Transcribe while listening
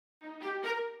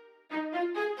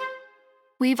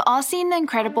We've all seen the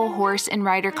incredible horse and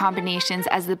rider combinations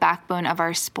as the backbone of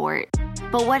our sport.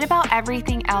 But what about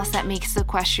everything else that makes the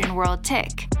equestrian world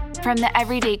tick? From the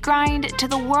everyday grind to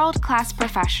the world-class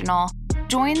professional,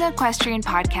 join the Equestrian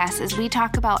Podcast as we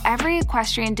talk about every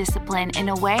equestrian discipline in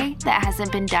a way that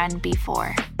hasn't been done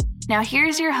before. Now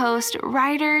here's your host,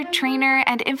 rider, trainer,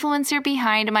 and influencer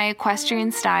behind my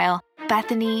equestrian style,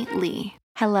 Bethany Lee.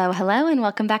 Hello, and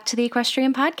welcome back to the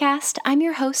Equestrian Podcast. I'm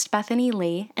your host, Bethany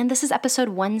Lee, and this is episode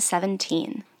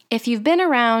 117. If you've been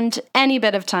around any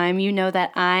bit of time, you know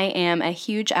that I am a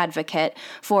huge advocate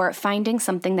for finding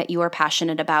something that you are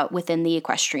passionate about within the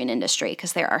equestrian industry,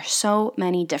 because there are so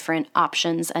many different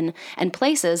options and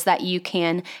places that you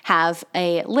can have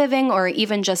a living or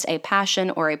even just a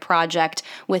passion or a project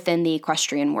within the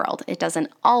equestrian world. It doesn't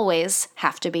always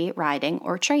have to be riding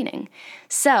or training.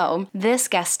 So this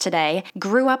guest today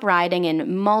grew up riding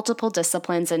in multiple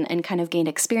disciplines and kind of gained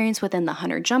experience within the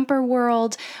hunter-jumper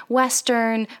world,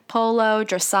 Western, polo,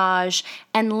 dressage,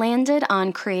 and landed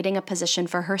on creating a position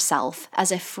for herself as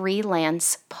a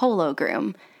freelance polo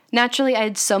groom. Naturally, I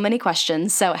had so many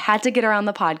questions, so had to get her on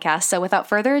the podcast. So without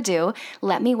further ado,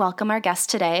 let me welcome our guest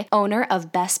today, owner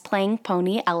of Playing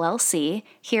Pony LLC.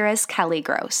 Here is Kelly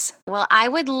Gross. Well, I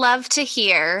would love to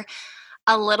hear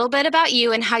a little bit about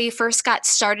you and how you first got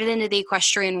started into the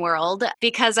equestrian world,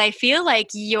 because I feel like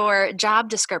your job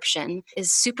description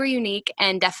is super unique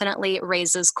and definitely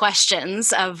raises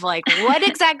questions of like, what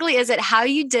exactly is it, how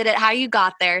you did it, how you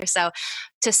got there. So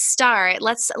to start,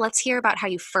 let's hear about how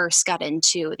you first got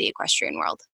into the equestrian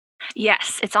world.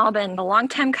 Yes, it's all been a long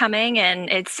time coming,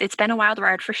 and it's been a wild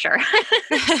ride for sure.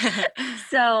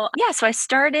 So I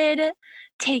started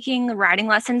taking riding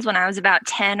lessons when I was about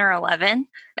 10 or 11.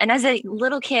 And as a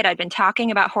little kid, I'd been talking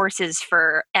about horses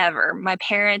forever. My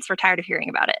parents were tired of hearing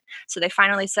about it. So they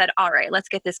finally said, all right, let's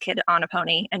get this kid on a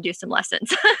pony and do some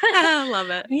lessons. I love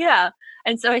it. Yeah.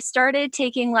 And so I started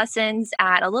taking lessons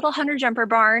at a little hunter-jumper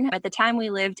barn. At the time,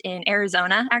 we lived in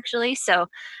Arizona, actually. So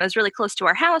it was really close to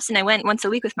our house. And I went once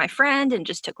a week with my friend and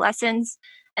just took lessons.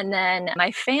 And then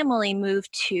my family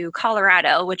moved to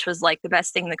Colorado, which was like the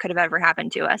best thing that could have ever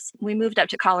happened to us. We moved up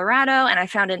to Colorado, and I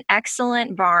found an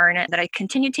excellent barn that I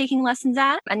continued taking lessons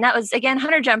at. And that was, again,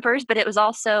 hunter jumpers, but it was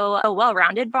also a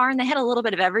well-rounded barn. They had a little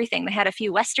bit of everything. They had a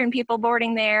few Western people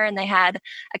boarding there, and they had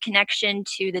a connection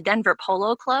to the Denver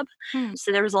Polo Club.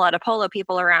 So there was a lot of polo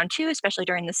people around too, especially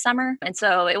during the summer. And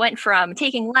so it went from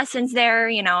taking lessons there,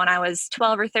 when I was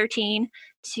 12 or 13,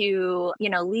 to,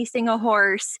 leasing a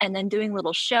horse and then doing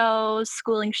little shows,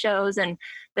 schooling shows. And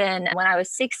then when I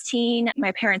was 16,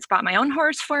 my parents bought my own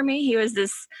horse for me. He was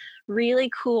this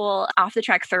really cool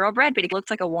off-the-track thoroughbred, but he looked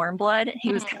like a warm blood.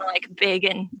 He was kind of like big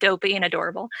and dopey and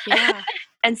adorable. Yeah.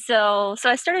 And so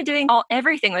I started doing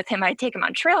everything with him. I'd take him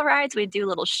on trail rides. We'd do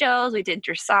little shows. We did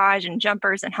dressage and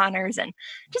jumpers and hunters and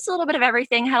just a little bit of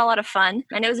everything. Had a lot of fun.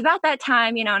 And it was about that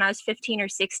time, when I was 15 or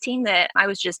 16, that I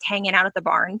was just hanging out at the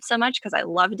barn so much because I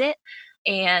loved it.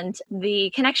 And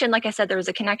the connection, like I said, there was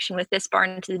a connection with this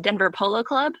barn to the Denver Polo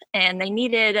Club, and they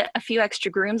needed a few extra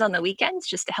grooms on the weekends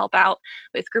just to help out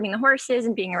with grooming the horses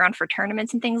and being around for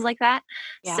tournaments and things like that.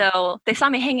 Yeah. So they saw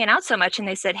me hanging out so much and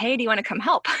they said, hey, do you want to come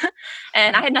help?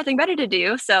 And I had nothing better to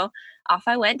do. So off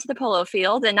I went to the polo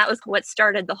field. And that was what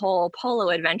started the whole polo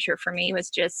adventure for me,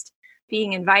 was just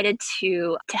being invited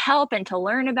to help and to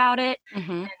learn about it.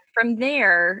 Mm-hmm. From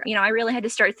there, I really had to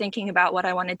start thinking about what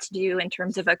I wanted to do in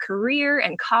terms of a career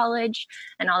and college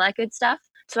and all that good stuff.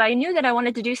 So I knew that I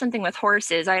wanted to do something with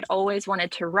horses. I'd always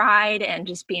wanted to ride and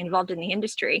just be involved in the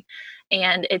industry.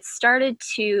 And it started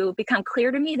to become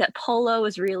clear to me that polo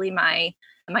was really my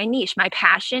niche, my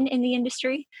passion in the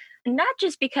industry. Not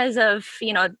just because of,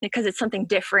 because it's something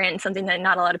different, something that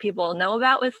not a lot of people know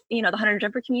about with, the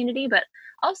hunter-jumper community, but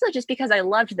also just because I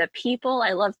loved the people.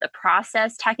 I loved the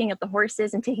process, tacking up the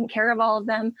horses and taking care of all of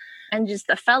them, and just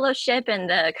the fellowship and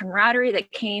the camaraderie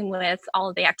that came with all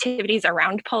of the activities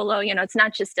around polo. It's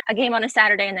not just a game on a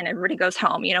Saturday and then everybody goes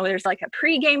home. There's like a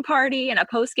pre-game party and a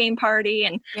post-game party,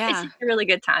 and it's just a really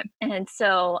good time. And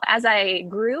so as I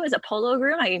grew as a polo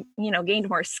groom, I, gained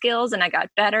more skills and I got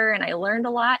better and I learned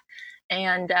a lot.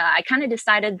 And I kind of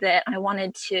decided that I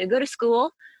wanted to go to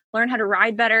school, learn how to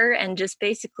ride better, and just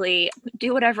basically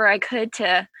do whatever I could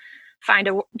to find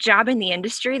a job in the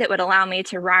industry that would allow me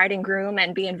to ride and groom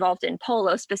and be involved in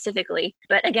polo specifically.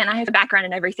 But again, I have a background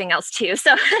in everything else too.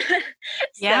 So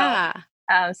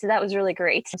So that was really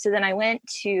great. So then I went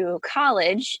to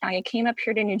college. I came up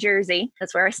here to New Jersey.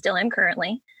 That's where I still am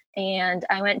currently. And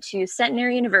I went to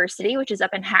Centenary University, which is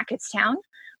up in Hackettstown,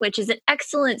 which is an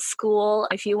excellent school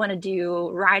if you want to do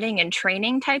riding and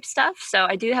training type stuff. So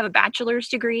I do have a bachelor's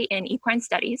degree in Equine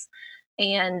Studies.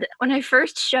 And when I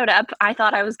first showed up, I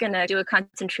thought I was going to do a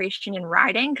concentration in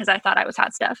riding because I thought I was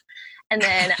hot stuff. And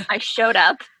then I showed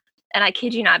up, and I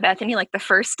kid you not, Bethany, like the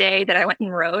first day that I went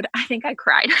and rode, I think I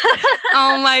cried.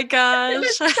 Oh my It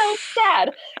gosh. was so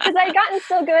sad because I had gotten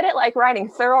so good at like riding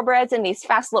thoroughbreds and these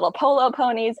fast little polo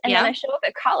ponies. And then I show up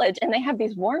at college and they have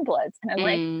these warm bloods. And I'm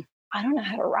like, I don't know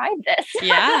how to ride this.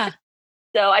 Yeah.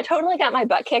 So I totally got my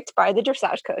butt kicked by the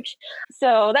dressage coach.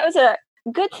 So that was a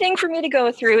good thing for me to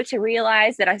go through, to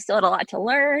realize that I still had a lot to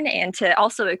learn and to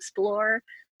also explore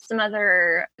some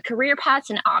other career paths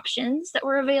and options that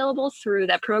were available through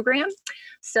that program.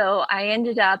 So I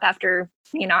ended up, after,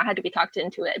 I had to be talked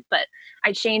into it, but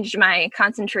I changed my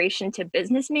concentration to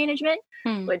business management,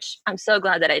 which I'm so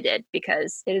glad that I did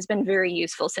because it has been very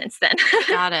useful since then.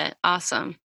 Got it.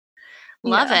 Awesome.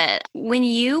 Love it. When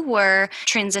you were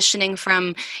transitioning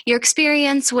from your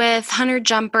experience with hunter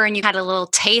jumper and you had a little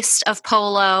taste of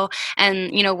polo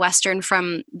and, Western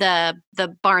from the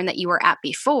barn that you were at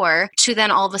before, to then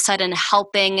all of a sudden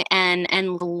helping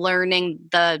and learning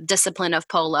the discipline of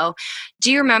polo,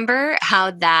 do you remember how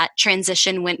that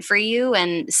transition went for you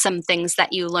and some things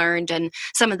that you learned and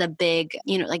some of the big,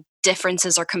 like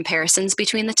differences or comparisons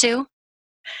between the two?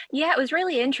 Yeah, it was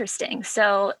really interesting.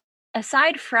 So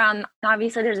aside from,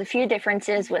 obviously, there's a few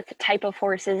differences with the type of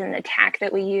horses and the tack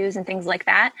that we use and things like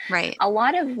that. Right. A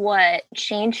lot of what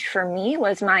changed for me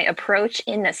was my approach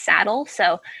in the saddle.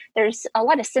 So there's a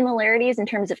lot of similarities in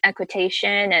terms of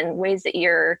equitation and ways that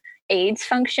your aids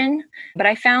function. But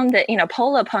I found that,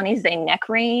 polo ponies, they neck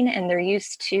rein and they're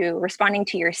used to responding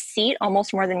to your seat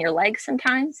almost more than your legs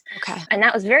sometimes. Okay. And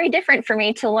that was very different for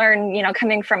me to learn,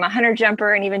 coming from a hunter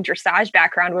jumper and even dressage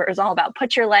background where it was all about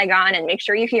put your leg on and make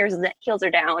sure your heels are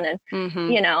down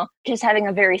and, just having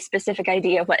a very specific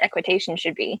idea of what equitation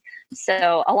should be.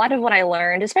 So a lot of what I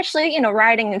learned, especially,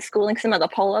 riding and schooling some of the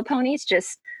polo ponies,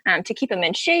 just to keep them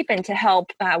in shape and to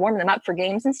help warm them up for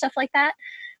games and stuff like that,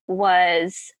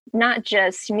 was not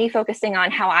just me focusing on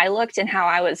how I looked and how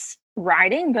I was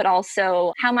riding, but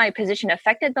also how my position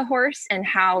affected the horse and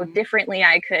how differently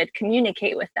I could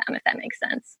communicate with them, if that makes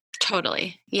sense.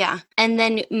 Totally. Yeah. And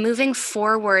then moving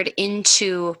forward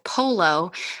into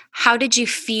polo, how did you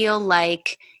feel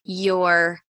like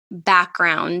your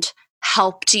background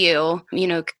helped you,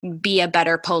 be a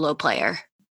better polo player?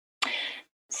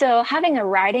 So having a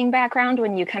riding background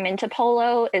when you come into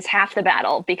polo is half the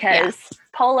battle because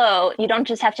polo, you don't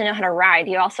just have to know how to ride.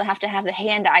 You also have to have the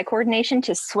hand-eye coordination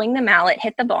to swing the mallet,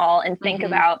 hit the ball, and think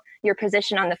about your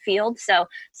position on the field. So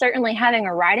certainly having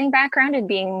a riding background and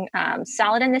being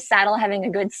solid in the saddle, having a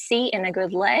good seat and a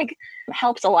good leg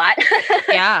helps a lot.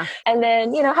 Yeah. And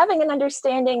then, having an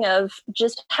understanding of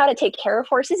just how to take care of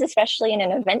horses, especially in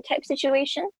an event type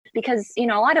situation. Because, a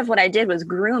lot of what I did was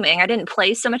grooming. I didn't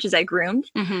play so much as I groomed.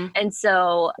 And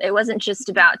so it wasn't just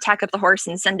about tack up the horse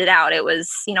and send it out. It was,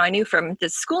 I knew from the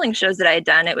schooling shows that I had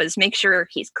done, it was make sure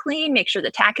he's clean, make sure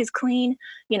the tack is clean,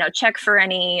 check for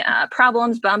any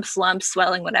problems, bumps, lumps,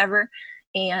 swelling, whatever.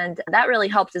 And that really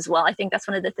helped as well. I think that's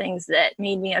one of the things that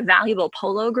made me a valuable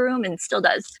polo groom and still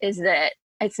does, is that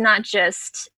it's not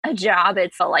just a job,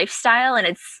 it's a lifestyle.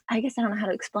 And I guess I don't know how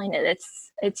to explain it.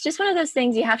 It's just one of those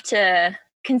things you have to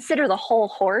consider the whole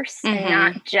horse and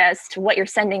not just what you're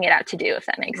sending it out to do, if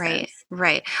that makes sense.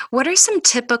 Right. What are some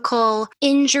typical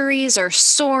injuries or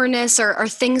soreness or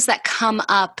things that come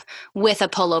up with a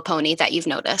polo pony that you've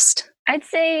noticed? I'd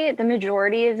say the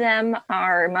majority of them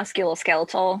are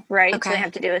musculoskeletal, right? Okay. So they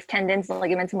have to do with tendons,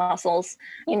 ligaments, muscles.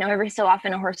 Every so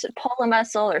often a horse would pull a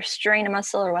muscle or strain a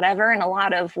muscle or whatever. And a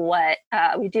lot of what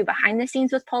we do behind the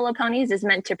scenes with polo ponies is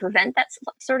meant to prevent that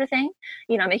sort of thing.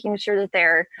 Making sure that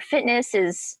their fitness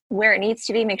is where it needs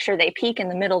to be, make sure they peak in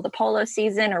the middle of the polo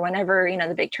season or whenever,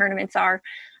 the big tournaments are.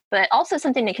 But also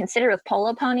something to consider with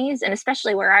polo ponies, and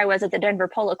especially where I was at the Denver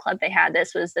Polo Club, they had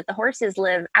this, was that the horses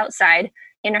live outside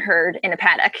in a herd in a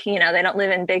paddock. They don't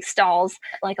live in big stalls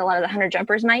like a lot of the hunter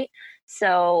jumpers might.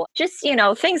 So just,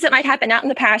 things that might happen out in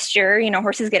the pasture,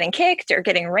 horses getting kicked or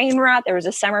getting rain rot. There was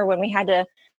a summer when we had to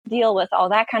deal with all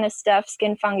that kind of stuff,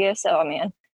 skin fungus. Oh man,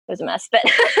 it was a mess. But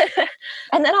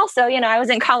and then also, I was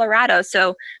in Colorado,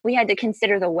 so we had to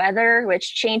consider the weather,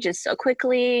 which changes so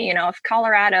quickly.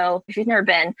 If you've never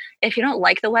been, if you don't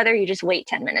like the weather, you just wait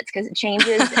 10 minutes because it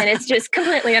changes and it's just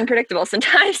completely unpredictable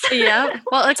sometimes. Yeah.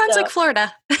 Well, it sounds like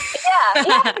Florida.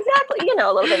 Yeah, exactly.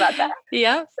 A little bit about that.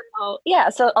 Yeah.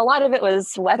 So a lot of it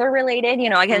was weather related.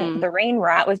 Again, the rain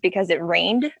rot was because it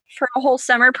rained for a whole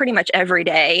summer pretty much every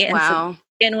day. And wow.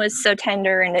 skin was so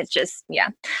tender and it's just,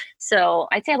 So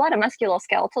I'd say a lot of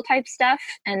musculoskeletal type stuff.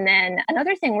 And then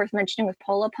another thing worth mentioning with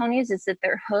polo ponies is that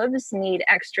their hooves need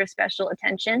extra special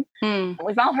attention.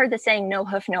 We've all heard the saying, no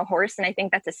hoof, no horse. And I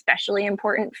think that's especially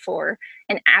important for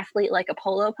an athlete like a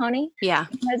polo pony. Yeah.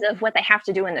 Because of what they have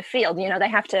to do in the field. They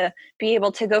have to be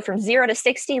able to go from 0 to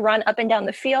 60, run up and down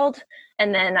the field,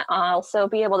 and then also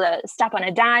be able to stop on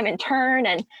a dime and turn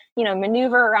and,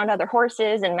 maneuver around other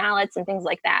horses and mallets and things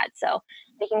like that. So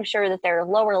making sure that their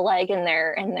lower leg and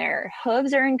their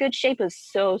hooves are in good shape is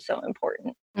so, so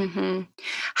important. Mm-hmm.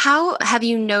 How have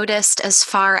you noticed as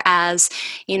far as,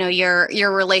 your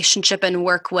relationship and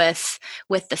work with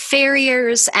the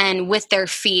farriers and with their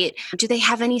feet? Do they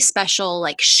have any special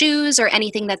like shoes or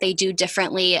anything that they do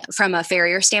differently from a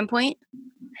farrier standpoint?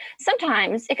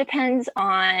 Sometimes it depends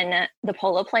on the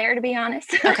polo player, to be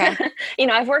honest. Okay.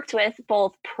 I've worked with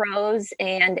both pros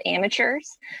and amateurs,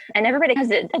 and everybody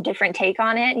has a different take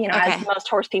on it, Okay. as most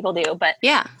horse people do. But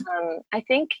yeah, I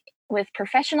think with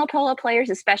professional polo players,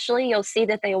 especially, you'll see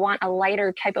that they want a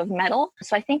lighter type of metal.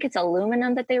 So I think it's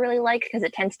aluminum that they really like because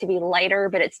it tends to be lighter,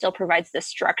 but it still provides the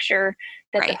structure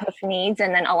that the hoof needs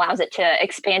and then allows it to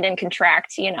expand and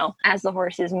contract, as the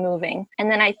horse is moving.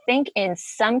 And then I think in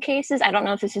some cases, I don't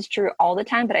know if this is true all the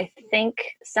time, but I think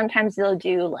sometimes they'll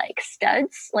do like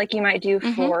studs, like you might do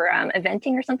for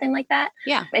eventing or something like that.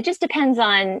 Yeah. It just depends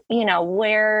on,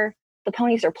 where the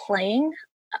ponies are playing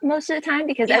most of the time,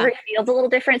 because every field's a little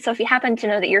different. So if you happen to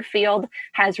know that your field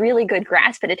has really good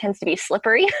grass, but it tends to be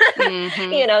slippery,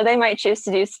 they might choose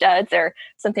to do studs or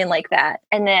something like that.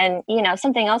 And then,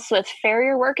 something else with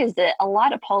farrier work is that a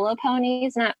lot of polo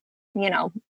ponies, not,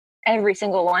 every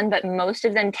single one, but most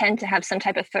of them tend to have some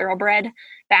type of thoroughbred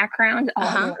background. All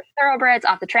of them are thoroughbreds,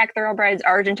 off the track thoroughbreds,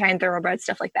 Argentine thoroughbreds,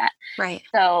 stuff like that. Right.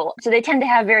 So they tend to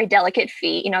have very delicate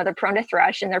feet. They're prone to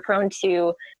thrush and they're prone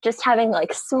to just having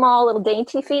like small little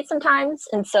dainty feet sometimes.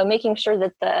 And so making sure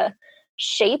that the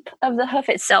shape of the hoof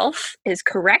itself is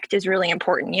correct is really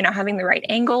important, having the right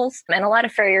angles. And a lot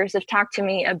of farriers have talked to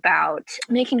me about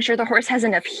making sure the horse has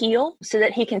enough heel so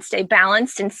that he can stay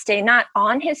balanced and stay not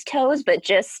on his toes, but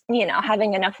just,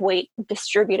 having enough weight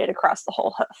distributed across the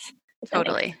whole hoof.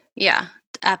 Totally. Yeah,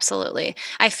 absolutely.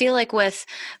 I feel like with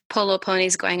polo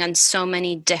ponies going on so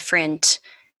many different,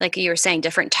 like you were saying,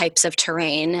 different types of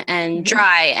terrain and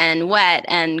dry and wet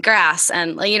and grass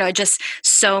and, just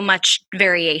so much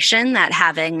variation that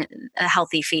having a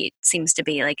healthy feet seems to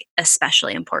be like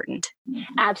especially important.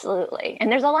 Absolutely.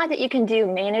 And there's a lot that you can do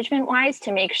management wise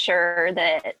to make sure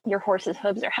that your horse's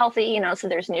hooves are healthy, so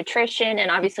there's nutrition,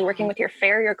 and obviously working with your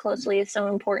farrier closely is so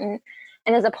important.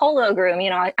 And as a polo groom,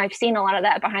 I've seen a lot of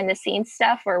that behind the scenes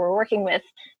stuff where we're working with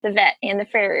the vet and the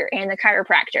farrier and the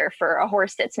chiropractor for a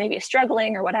horse that's maybe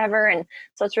struggling or whatever. And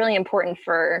so it's really important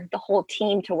for the whole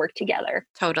team to work together.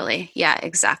 Totally. Yeah,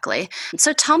 exactly.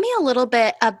 So tell me a little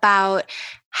bit about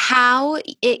how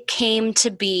it came to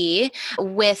be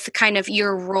with kind of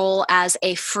your role as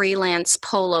a freelance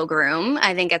polo groom.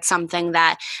 I think it's something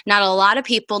that not a lot of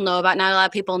people know about. Not a lot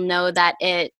of people know that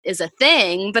it is a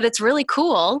thing, but it's really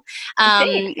cool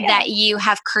that you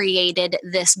have created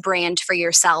this brand for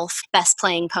yourself, Best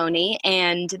Playing Pony,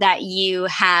 and that you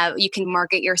can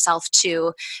market yourself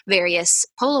to various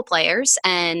polo players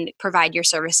and provide your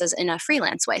services in a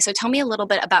freelance way. So tell me a little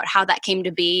bit about how that came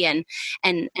to be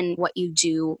and what you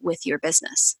do with your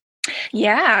business.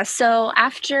 Yeah. So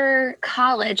after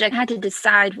college, I had to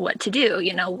decide what to do,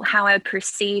 how I would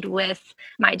proceed with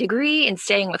my degree and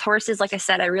staying with horses. Like I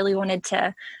said, I really wanted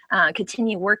to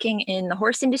continue working in the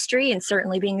horse industry and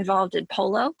certainly being involved in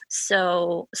polo.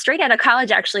 So straight out of college,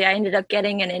 actually, I ended up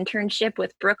getting an internship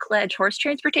with Brookledge Horse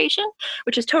Transportation,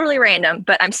 which is totally random,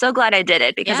 but I'm so glad I did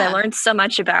it because I learned so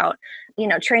much about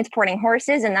transporting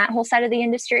horses and that whole side of the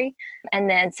industry. And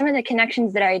then some of the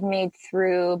connections that I had made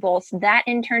through both that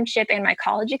internship and my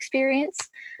college experience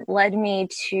led me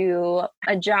to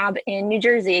a job in New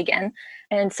Jersey again.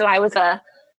 And so I was a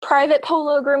private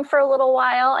polo groom for a little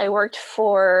while. I worked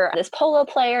for this polo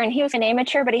player, and he was an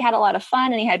amateur, but he had a lot of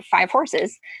fun, and he had 5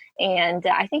 horses. And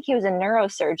I think he was a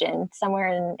neurosurgeon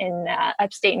somewhere in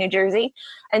upstate New Jersey.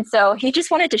 And so he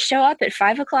just wanted to show up at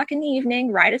 5 o'clock in the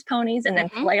evening, ride his ponies, and then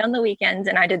play on the weekends.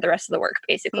 And I did the rest of the work,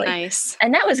 basically. Nice.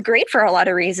 And that was great for a lot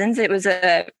of reasons. It was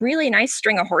a really nice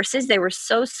string of horses. They were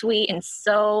so sweet and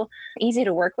so easy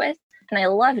to work with. And I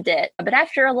loved it. But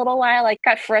after a little while, I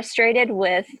got frustrated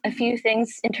with a few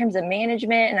things in terms of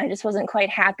management, and I just wasn't quite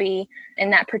happy in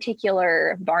that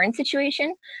particular barn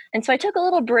situation. And so I took a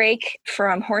little break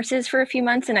from horses for a few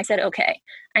months, and I said, okay,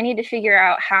 I need to figure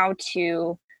out how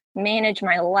to manage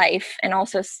my life and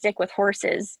also stick with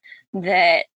horses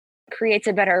that creates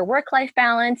a better work-life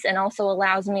balance and also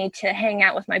allows me to hang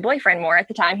out with my boyfriend more. At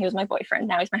the time, he was my boyfriend.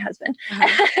 Now he's my husband.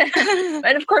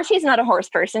 But of course, he's not a horse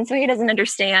person, so he doesn't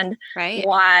understand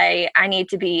why I need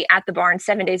to be at the barn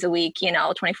 7 days a week,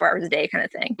 24 hours a day kind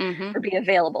of thing, or be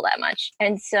available that much.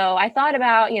 And so I thought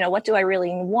about, what do I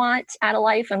really want out of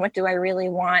life and what do I really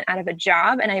want out of a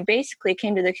job? And I basically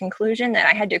came to the conclusion that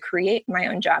I had to create my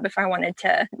own job if I wanted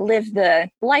to live the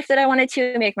life that I wanted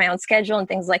to, make my own schedule and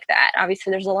things like that.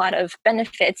 Obviously, there's a lot of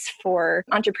benefits for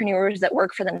entrepreneurs that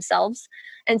work for themselves.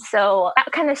 And so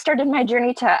that kind of started my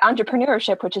journey to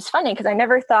entrepreneurship, which is funny because I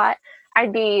never thought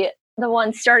I'd be the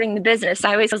one starting the business.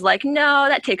 I always was like, no,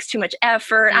 that takes too much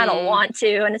effort. I don't want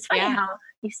to. And it's funny how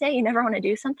you say you never want to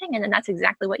do something, and then that's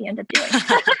exactly what you end up doing.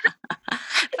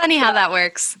 Funny how that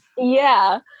works.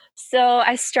 Yeah. So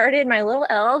I started my little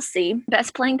LLC,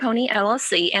 Best Playing Pony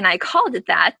LLC, and I called it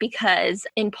that because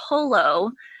in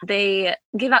polo, they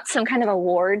give out some kind of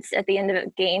awards at the end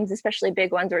of games, especially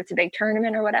big ones where it's a big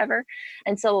tournament or whatever.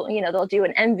 And so, they'll do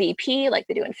an MVP like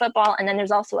they do in football. And then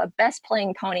there's also a Best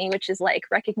Playing Pony, which is like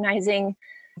recognizing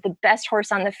the best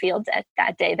horse on the field at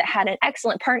that day that had an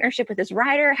excellent partnership with his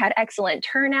rider, had excellent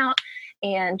turnout,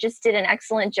 and just did an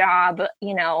excellent job,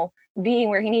 being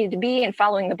where he needed to be and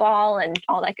following the ball and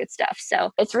all that good stuff.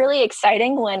 So it's really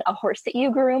exciting when a horse that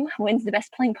you groom wins the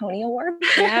Best Playing Pony Award.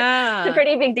 Yeah. It's a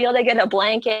pretty big deal. They get a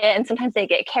blanket and sometimes they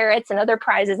get carrots and other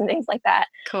prizes and things like that.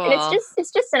 Cool. And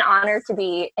it's just an honor to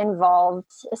be involved,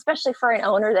 especially for an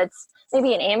owner that's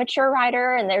maybe an amateur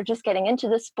rider and they're just getting into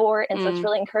the sport. And so it's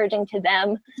really encouraging to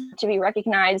them to be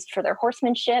recognized for their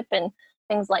horsemanship and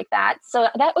things like that. So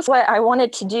that was what I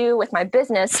wanted to do with my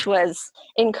business, was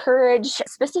encourage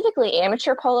specifically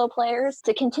amateur polo players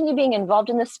to continue being involved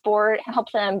in the sport, help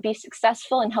them be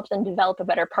successful and help them develop a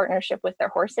better partnership with their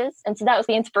horses. And so that was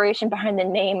the inspiration behind the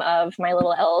name of my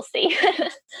little LLC.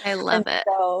 I love it.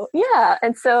 So, yeah.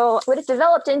 And so what it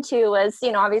developed into was,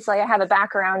 obviously I have a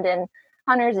background in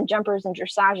hunters and jumpers and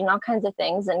dressage and all kinds of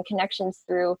things and connections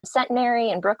through Centenary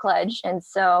and Brookledge. And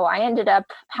so I ended up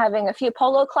having a few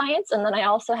polo clients. And then I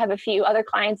also have a few other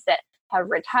clients that have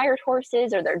retired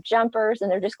horses or they're jumpers and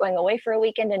they're just going away for a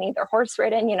weekend and either horse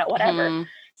ridden, whatever.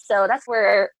 So that's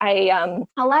where I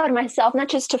allowed myself not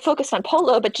just to focus on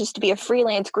polo, but just to be a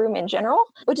freelance groom in general,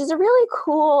 which is a really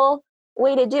cool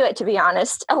way to do it, to be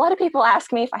honest. A lot of people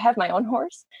ask me if I have my own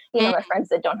horse, my friends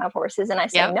that don't have horses. And I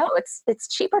say, no, it's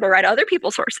cheaper to ride other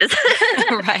people's horses.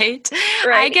 Right.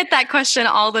 I get that question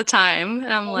all the time.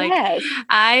 And I'm like,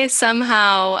 I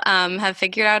somehow have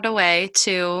figured out a way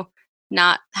to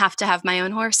not have to have my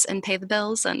own horse and pay the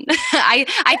bills. And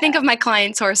I think of my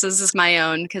clients' horses as my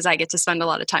own because I get to spend a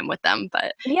lot of time with them.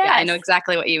 But I know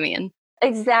exactly what you mean.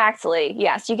 Exactly.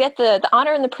 Yes. You get the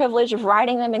honor and the privilege of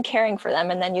riding them and caring for them.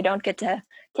 And then you don't get to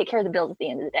take care of the bills at the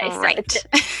end of the day. Right. So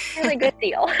it's a really good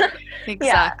deal.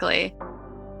 Exactly.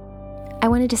 I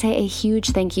wanted to say a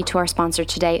huge thank you to our sponsor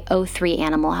today, O3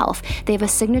 Animal Health. They have a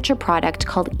signature product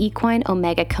called Equine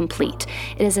Omega Complete.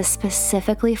 It is a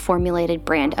specifically formulated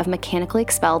brand of mechanically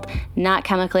expelled, not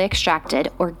chemically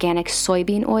extracted, organic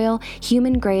soybean oil,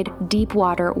 human-grade, deep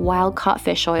water, wild-caught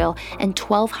fish oil, and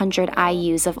 1,200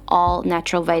 IUs of all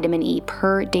natural vitamin E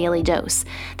per daily dose.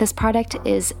 This product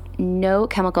is no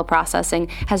chemical processing,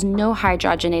 has no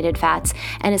hydrogenated fats,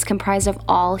 and is comprised of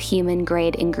all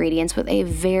human-grade ingredients with a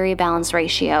very balanced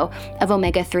ratio of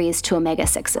omega-3s to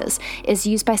omega-6s. It's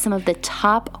used by some of the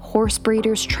top horse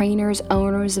breeders, trainers,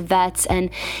 owners, vets, and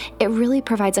it really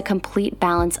provides a complete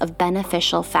balance of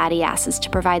beneficial fatty acids to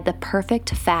provide the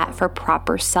perfect fat for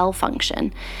proper cell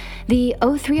function. The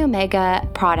O3 Omega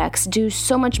products do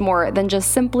so much more than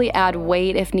just simply add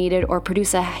weight if needed or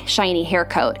produce a shiny hair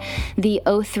coat. The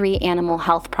O3 Animal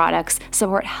Health products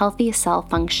support healthy cell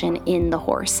function in the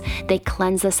horse. They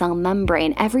cleanse the cell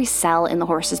membrane. Every cell in the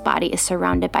horse's body is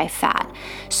surrounded by fat.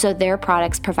 So their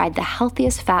products provide the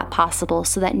healthiest fat possible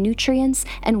so that nutrients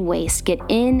and waste get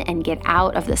in and get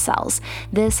out of the cells.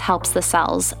 This helps the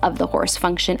cells of the horse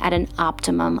function at an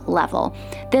optimum level.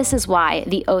 This is why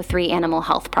the O3 Animal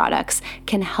Health products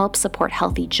can help support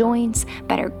healthy joints,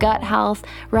 better gut health,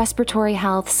 respiratory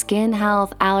health, skin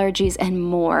health, allergies, and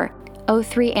more.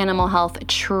 O3 Animal Health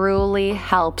truly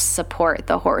helps support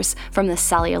the horse from the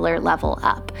cellular level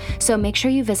up. So make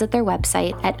sure you visit their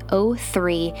website at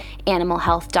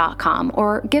o3animalhealth.com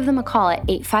or give them a call at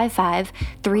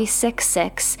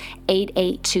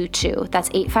 855-366-8822. That's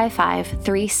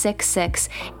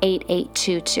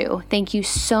 855-366-8822. Thank you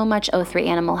so much, O3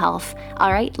 Animal Health.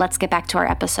 All right, let's get back to our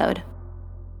episode.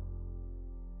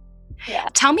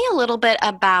 Tell me a little bit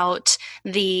about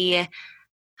the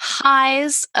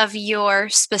highs of your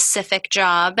specific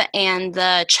job and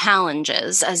the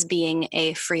challenges as being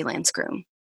a freelance groom?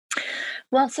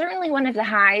 Well, certainly one of the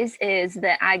highs is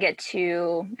that I get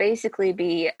to basically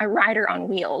be a rider on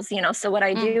wheels. So what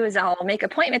I Mm. do is I'll make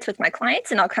appointments with my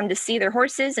clients and I'll come to see their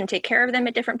horses and take care of them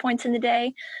at different points in the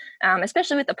day.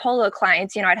 Especially with the polo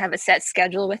clients, I'd have a set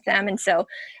schedule with them. And so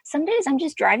some days I'm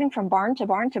just driving from barn to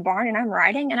barn to barn and I'm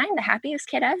riding and I'm the happiest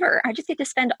kid ever. I just get to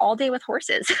spend all day with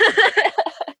horses.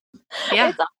 Yeah.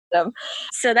 It's awesome.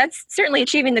 So that's certainly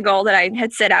achieving the goal that I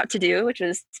had set out to do, which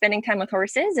was spending time with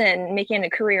horses and making a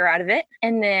career out of it.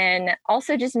 And then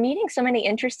also just meeting so many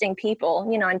interesting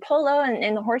people, in polo and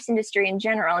in the horse industry in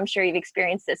general. I'm sure you've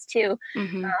experienced this too.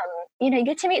 Mm-hmm. You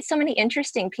get to meet so many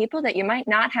interesting people that you might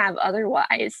not have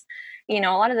otherwise. A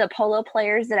lot of the polo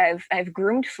players that I've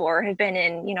groomed for have been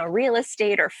in, real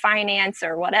estate or finance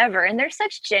or whatever. And they're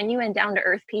such genuine, down to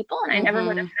earth people. And I never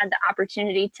would have had the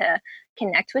opportunity to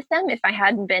connect with them if I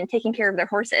hadn't been taking care of their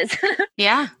horses.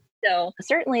 Yeah. So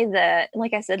certainly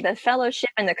like I said, the fellowship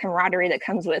and the camaraderie that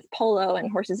comes with polo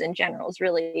and horses in general is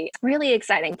really, really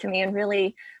exciting to me and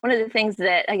really one of the things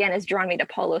that, again, has drawn me to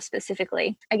polo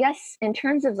specifically. I guess in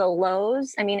terms of the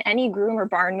lows, any groom or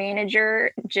barn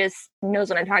manager just knows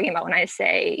what I'm talking about when I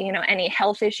say, any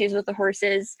health issues with the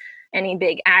horses, any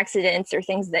big accidents or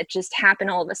things that just happen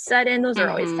all of a sudden. Those are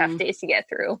always tough days to get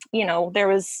through. There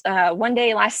was one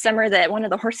day last summer that one of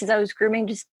the horses I was grooming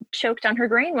just choked on her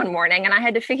grain one morning and I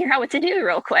had to figure out what to do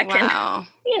real quick. Wow. And,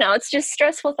 it's just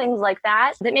stressful things like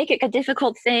that make it a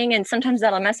difficult thing. And sometimes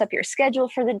that'll mess up your schedule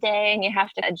for the day and you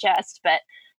have to adjust. But,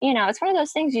 it's one of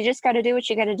those things you just got to do what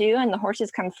you got to do and the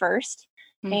horses come first.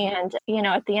 And,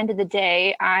 at the end of the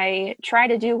day, I try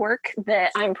to do work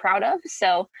that I'm proud of.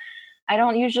 So I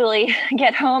don't usually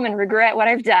get home and regret what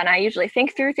I've done. I usually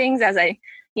think through things as I,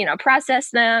 process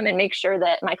them and make sure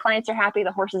that my clients are happy,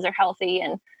 the horses are healthy,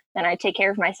 and then I take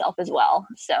care of myself as well.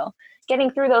 So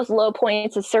getting through those low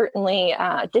points is certainly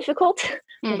difficult,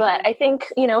 but I think,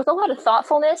 with a lot of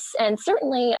thoughtfulness and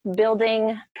certainly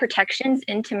building protections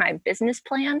into my business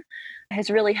plan has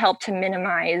really helped to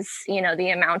minimize,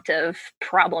 the amount of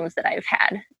problems that I've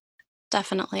had.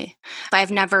 Definitely.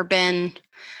 I've never been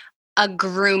a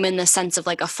groom in the sense of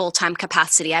like a full-time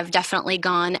capacity. I've definitely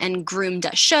gone and groomed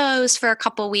at shows for a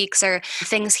couple weeks or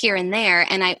things here and there.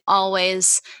 And I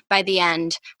always, by the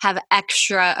end, have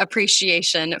extra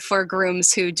appreciation for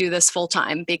grooms who do this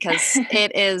full-time because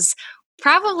it is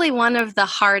probably one of the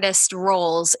hardest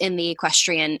roles in the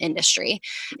equestrian industry,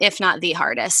 if not the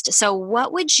hardest. So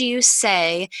what would you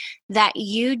say that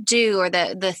you do or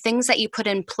the things that you put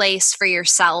in place for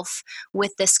yourself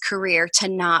with this career to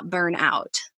not burn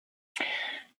out?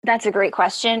 That's a great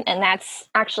question. And that's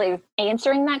actually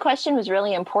answering that question was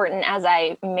really important as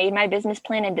I made my business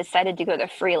plan and decided to go the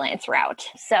freelance route.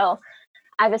 So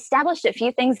I've established a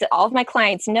few things that all of my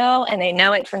clients know, and they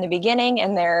know it from the beginning,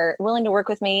 and they're willing to work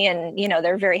with me. And,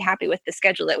 they're very happy with the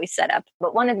schedule that we set up.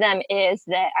 But one of them is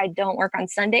that I don't work on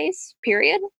Sundays,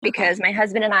 period, because my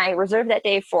husband and I reserve that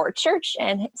day for church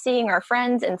and seeing our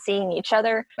friends and seeing each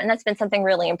other. And that's been something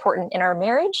really important in our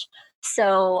marriage.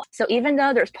 So even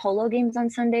though there's polo games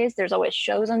on Sundays, there's always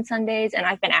shows on Sundays, and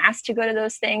I've been asked to go to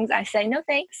those things. I say, no,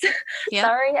 thanks. Yep.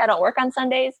 Sorry, I don't work on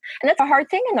Sundays. And that's a hard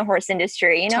thing in the horse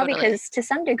industry, Totally. because to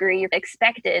some degree you're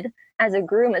expected as a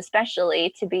groom,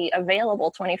 especially, to be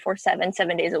available 24/7,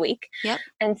 7 days a week. Yep.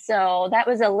 And so that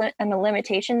was a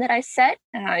limitation that I set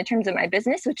in terms of my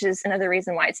business, which is another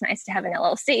reason why it's nice to have an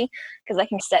LLC, because I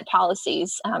can set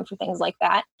policies for things like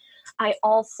that. I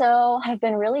also have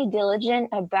been really diligent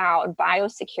about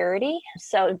biosecurity.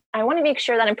 So I want to make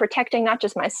sure that I'm protecting not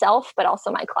just myself, but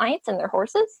also my clients and their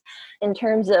horses in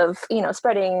terms of,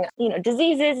 spreading,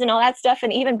 diseases and all that stuff.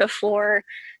 And even before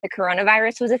the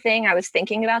coronavirus was a thing, I was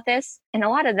thinking about this. And a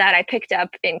lot of that I picked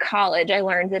up in college. I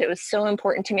learned that it was so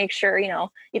important to make sure, you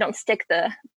don't stick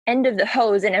the end of the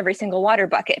hose in every single water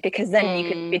bucket, because then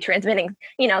you could be transmitting,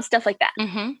 stuff like that.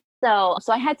 Mm-hmm. So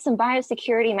I had some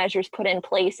biosecurity measures put in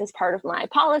place as part of my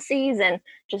policies and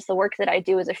just the work that I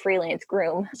do as a freelance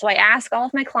groom. So I ask all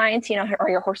of my clients, are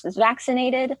your horses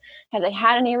vaccinated? Have they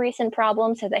had any recent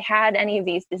problems? Have they had any of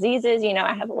these diseases?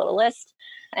 I have a little list.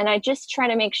 And I just try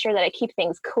to make sure that I keep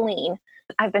things clean.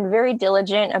 I've been very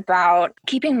diligent about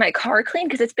keeping my car clean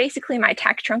because it's basically my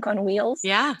tack trunk on wheels.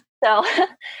 Yeah. So,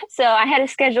 so I had a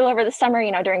schedule over the summer,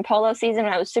 during polo season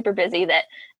when I was super busy, that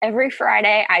every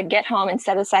Friday I'd get home and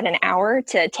set aside an hour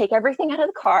to take everything out of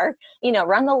the car,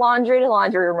 run the laundry to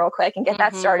laundry room real quick and get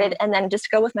that started. And then just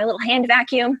go with my little hand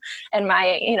vacuum and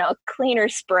my, cleaner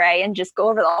spray and just go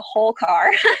over the whole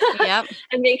car Yep.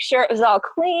 and make sure it was all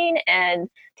clean and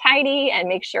tidy, and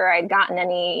make sure I'd gotten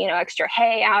any, extra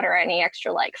hay out or any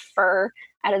extra like fur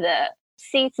out of the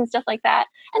seats and stuff like that.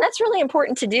 And that's really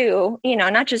important to do,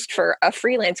 not just for a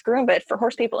freelance groom, but for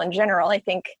horse people in general. I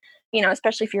think,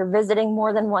 especially if you're visiting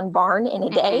more than one barn in a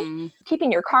day,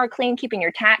 keeping your car clean, keeping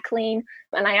your tack clean.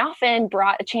 And I often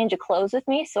brought a change of clothes with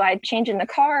me. So I'd change in the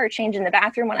car or change in the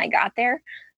bathroom when I got there,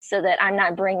 so that I'm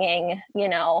not bringing,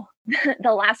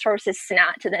 the last horse's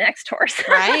snot to the next horse.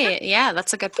 Right. Yeah,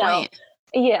 that's a good point.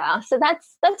 So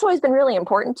that's always been really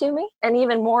important to me. And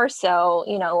even more so,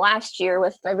 last year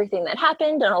with everything that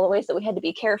happened and all the ways that we had to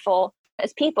be careful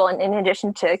as people, and in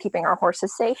addition to keeping our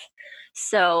horses safe.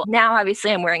 So now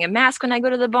obviously I'm wearing a mask when I go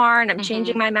to the barn. I'm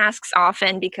changing my masks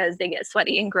often because they get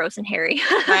sweaty and gross and hairy.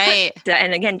 Right.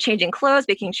 And again, changing clothes,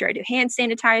 making sure I do hand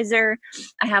sanitizer.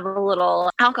 I have a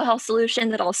little alcohol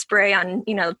solution that I'll spray on,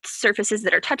 surfaces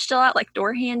that are touched a lot, like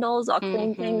door handles. I'll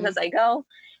clean things as I go.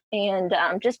 And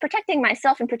just protecting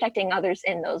myself and protecting others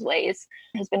in those ways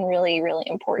has been really, really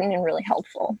important and really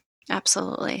helpful.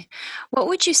 Absolutely. What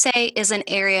would you say is an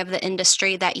area of the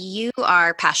industry that you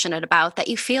are passionate about, that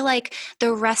you feel like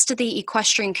the rest of the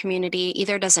equestrian community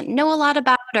either doesn't know a lot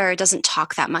about or doesn't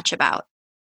talk that much about?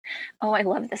 Oh, I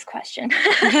love this question.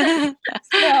 So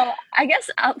I guess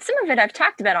some of it I've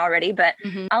talked about already, but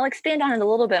I'll expand on it a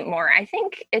little bit more. I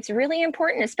think it's really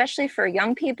important, especially for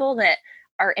young people that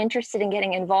are interested in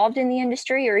getting involved in the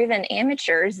industry, or even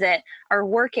amateurs that are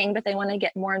working, but they want to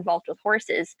get more involved with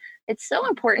horses. It's so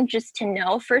important just to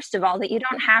know, first of all, that you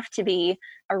don't have to be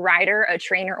a rider, a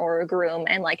trainer, or a groom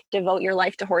and like devote your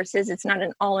life to horses. It's not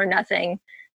an all or nothing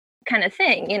kind of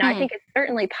thing. I think it's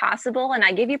certainly possible. And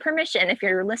I give you permission, if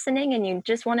you're listening and you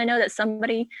just want to know that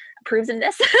somebody approves of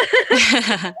this,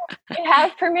 you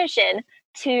have permission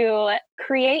to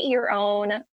create your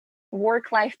own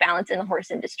work-life balance in the horse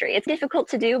industry. It's difficult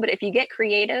to do, but if you get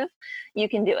creative, you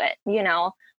can do it.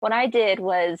 What I did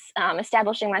was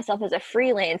establishing myself as a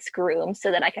freelance groom so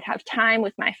that I could have time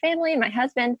with my family and my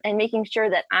husband, and making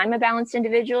sure that I'm a balanced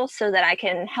individual so that I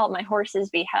can help my horses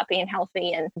be happy and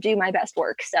healthy and do my best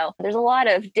work. So there's a lot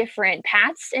of different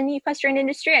paths in the equestrian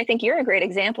industry. I think you're a great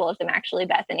example of them, actually,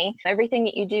 Bethany. Everything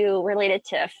that you do related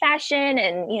to fashion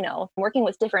and, working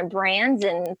with different brands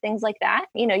and things like that.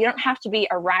 You don't have to be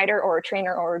a rider or a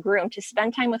trainer or a groom to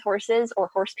spend time with horses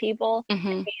or horse people and be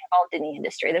involved in the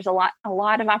industry. There's a lot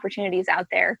of opportunities out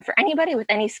there for anybody with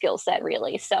any skill set,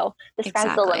 really. So the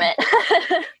sky's the limit.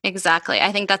 Exactly.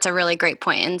 I think that's a really great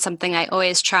point, and something I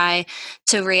always try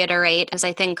to reiterate, as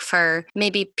I think for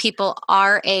maybe people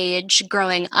our age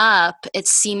growing up, it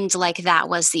seemed like that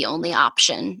was the only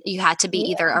option. You had to be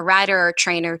either a rider or a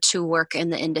trainer to work in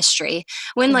the industry,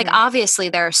 when like obviously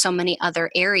there are so many other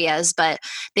areas, but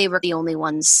they were the only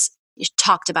ones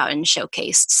talked about and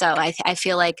showcased. So I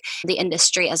feel like the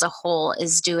industry as a whole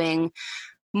is doing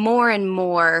more and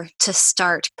more to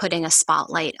start putting a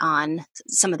spotlight on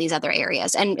some of these other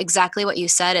areas. And exactly what you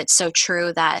said, it's so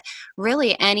true that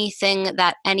really anything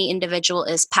that any individual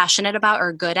is passionate about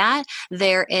or good at,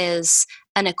 there is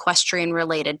an equestrian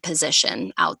related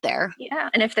position out there. Yeah.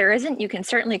 And if there isn't, you can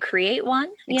certainly create one.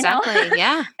 Exactly.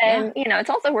 Yeah. And, it's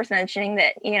also worth mentioning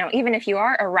that, even if you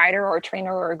are a rider or a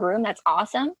trainer or a groom, that's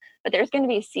awesome. But there's going to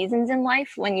be seasons in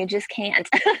life when you just can't.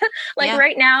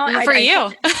 Right now,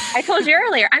 I told you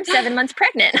earlier, I'm 7 months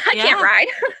pregnant. I can't ride.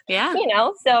 Yeah.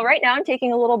 So right now I'm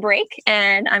taking a little break,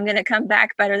 and I'm going to come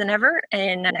back better than ever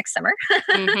in next summer.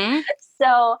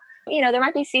 So, there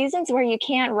might be seasons where you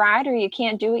can't ride or you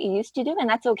can't do what you used to do, and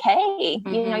that's okay.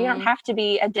 You don't have to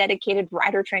be a dedicated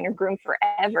rider, trainer, groom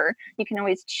forever. You can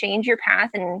always change your path.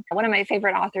 And one of my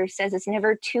favorite authors says it's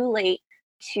never too late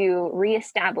to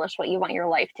reestablish what you want your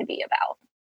life to be about.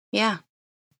 Yeah.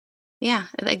 Yeah,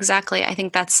 exactly. I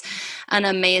think that's an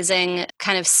amazing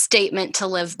kind of statement to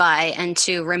live by and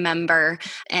to remember.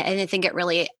 And I think it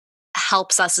really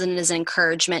helps us and is an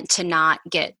encouragement to not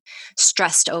get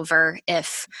stressed over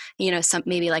if, some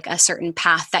maybe like a certain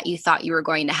path that you thought you were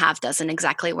going to have doesn't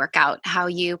exactly work out how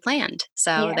you planned.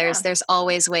 So there's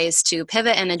always ways to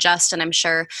pivot and adjust. And I'm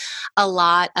sure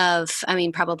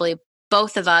probably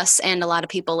both of us and a lot of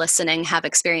people listening have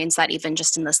experienced that even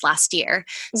just in this last year.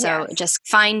 So just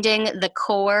finding the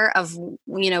core of,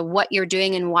 what you're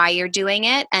doing and why you're doing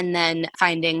it, and then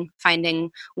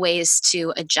finding ways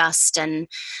to adjust and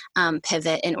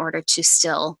pivot in order to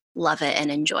still love it and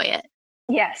enjoy it.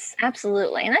 Yes,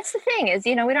 absolutely. And that's the thing is,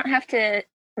 we don't have to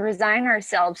resign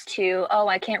ourselves to, oh,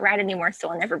 I can't ride anymore, so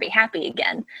I'll never be happy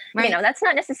again. Right. That's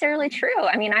not necessarily true.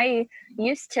 I mean, I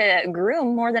used to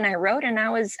groom more than I rode, and I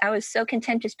was so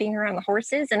content just being around the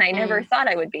horses, and I never thought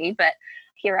I would be, but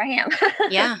here I am.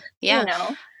 Yeah. you Yeah.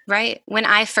 know. Right. When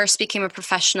I first became a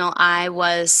professional, I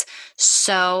was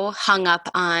so hung up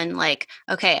on like,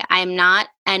 okay, I'm not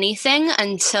anything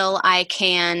until I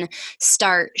can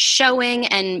start showing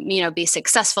and, be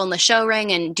successful in the show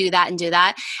ring and do that and do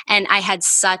that. And I had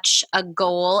such a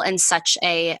goal and such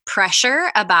a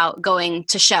pressure about going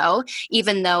to show,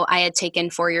 even though I had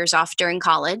taken 4 years off during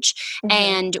college. Mhm.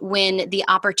 And when the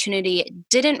opportunity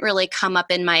didn't really come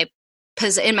up in my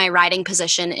riding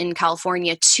position in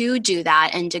California to do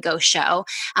that and to go show,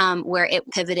 where it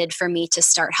pivoted for me to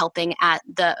start helping at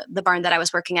the barn that I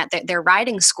was working at, their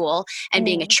riding school, and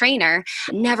being a Mhm. trainer.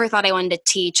 Never thought I wanted to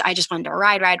teach. I just wanted to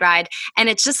ride, ride, ride. And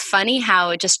it's just funny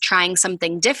how just trying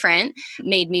something different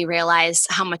made me realize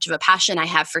how much of a passion I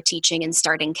have for teaching and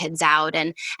starting kids out,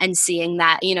 and seeing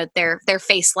that, their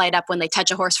face light up when they touch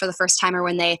a horse for the first time, or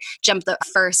when they jump for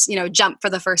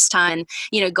the first time,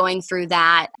 going through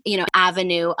that,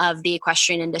 avenue of the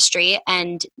equestrian industry.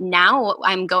 And now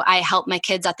I help my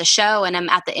kids at the show, and I'm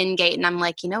at the in gate, and I'm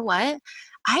like, you know what?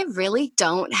 I really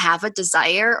don't have a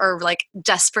desire or like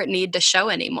desperate need to show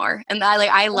anymore. And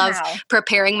I love Wow.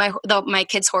 preparing my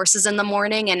kids' horses in the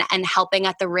morning, and helping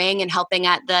at the ring, and helping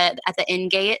at the in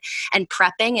gate, and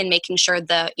prepping and making sure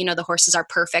the horses are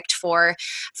perfect for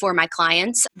my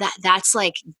clients. That's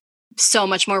like so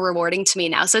much more rewarding to me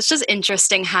now. So it's just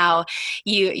interesting how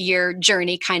your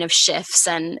journey kind of shifts,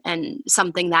 and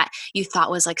something that you thought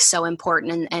was like so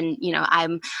important, and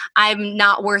I'm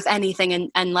not worth anything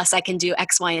unless I can do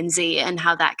X, Y, and Z, and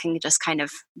how that can just kind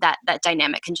of that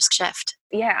dynamic can just shift.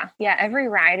 Yeah, yeah. Every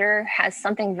rider has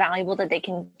something valuable that they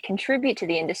can contribute to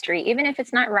the industry, even if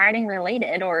it's not riding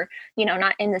related, or,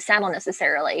 not in the saddle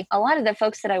necessarily. A lot of the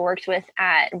folks that I worked with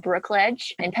at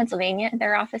Brookledge in Pennsylvania,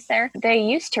 their office there, they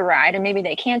used to ride, and maybe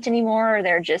they can't anymore, or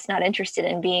they're just not interested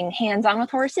in being hands-on with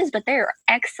horses, but they're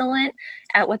excellent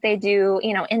at what they do,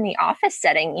 in the office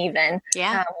setting even.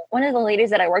 Yeah. One of the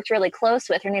ladies that I worked really close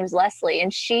with, her name is Leslie,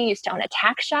 and she used to own a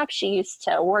tack shop. She used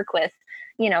to work with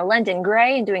London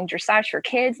Gray and doing dressage for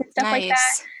kids and stuff like that.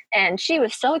 Nice. And she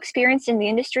was so experienced in the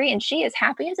industry, and she is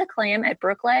happy as a clam at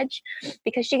Brookledge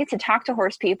because she gets to talk to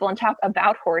horse people and talk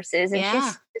about horses. And Yeah.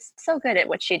 she's just so good at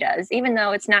what she does, even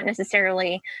though it's not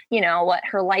necessarily, what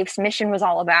her life's mission was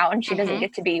all about. And she doesn't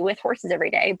get to be with horses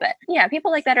every day. But yeah,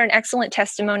 people like that are an excellent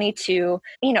testimony to,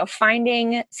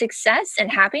 finding success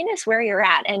and happiness where you're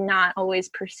at, and not always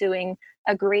pursuing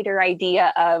a greater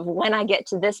idea of when I get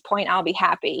to this point, I'll be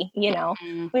happy.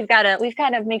 We've got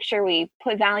to make sure we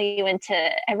put value into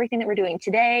everything that we're doing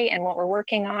today and what we're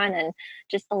working on, and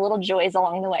just the little joys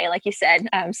along the way. Like you said,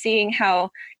 seeing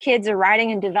how kids are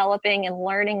riding and developing and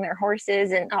learning their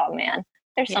horses, and oh man,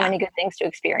 there's so many good things to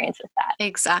experience with that.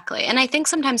 Exactly. And I think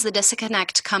sometimes the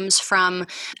disconnect comes from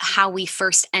how we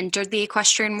first entered the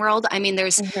equestrian world. I mean,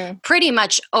 there's pretty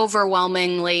much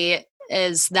overwhelmingly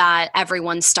is that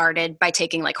everyone started by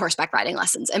taking like horseback riding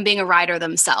lessons and being a rider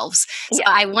themselves. So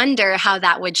I wonder how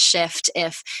that would shift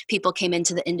if people came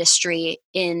into the industry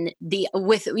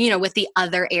with the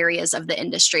other areas of the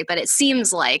industry. But it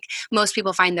seems like most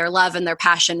people find their love and their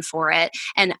passion for it.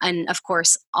 And of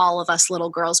course, all of us little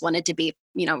girls wanted to be,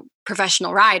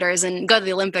 professional riders and go to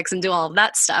the Olympics and do all of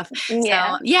that stuff.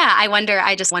 Yeah. So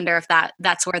I just wonder if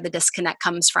that's where the disconnect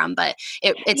comes from, but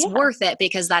it's worth it,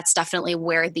 because that's definitely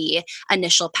where the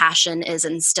initial passion is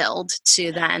instilled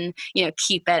to then,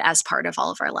 keep it as part of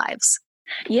all of our lives.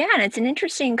 Yeah, and it's an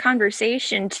interesting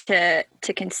conversation to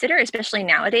consider, especially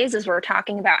nowadays, as we're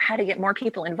talking about how to get more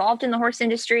people involved in the horse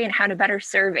industry and how to better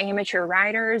serve amateur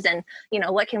riders, and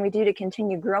what can we do to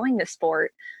continue growing the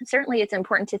sport. Certainly, it's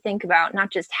important to think about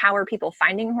not just how are people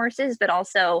finding horses, but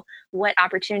also what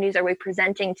opportunities are we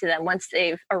presenting to them once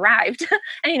they've arrived,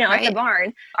 at the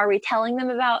barn. Are we telling them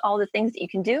about all the things that you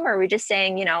can do, or are we just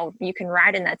saying, you can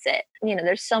ride and that's it?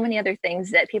 There's so many other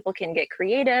things that people can get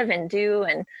creative and do,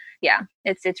 and yeah,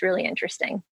 it's really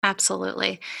interesting.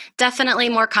 Absolutely. Definitely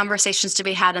more conversations to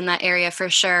be had in that area for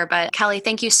sure. But Kelly,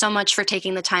 thank you so much for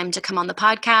taking the time to come on the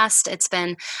podcast. It's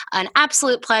been an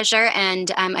absolute pleasure,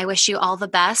 and I wish you all the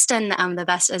best, and the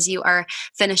best as you are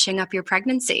finishing up your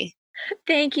pregnancy.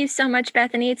 Thank you so much,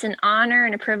 Bethany. It's an honor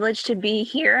and a privilege to be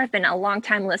here. I've been a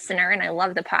longtime listener, and I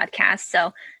love the podcast.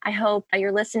 So I hope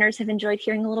your listeners have enjoyed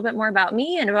hearing a little bit more about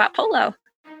me and about polo.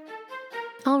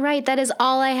 All right, that is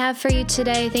all I have for you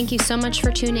today. Thank you so much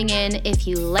for tuning in. If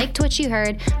you liked what you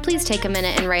heard, please take a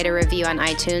minute and write a review on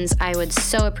iTunes. I would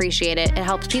so appreciate it. It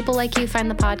helps people like you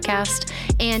find the podcast,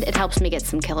 and it helps me get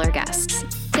some killer guests.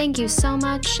 Thank you so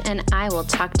much, and I will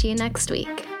talk to you next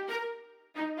week.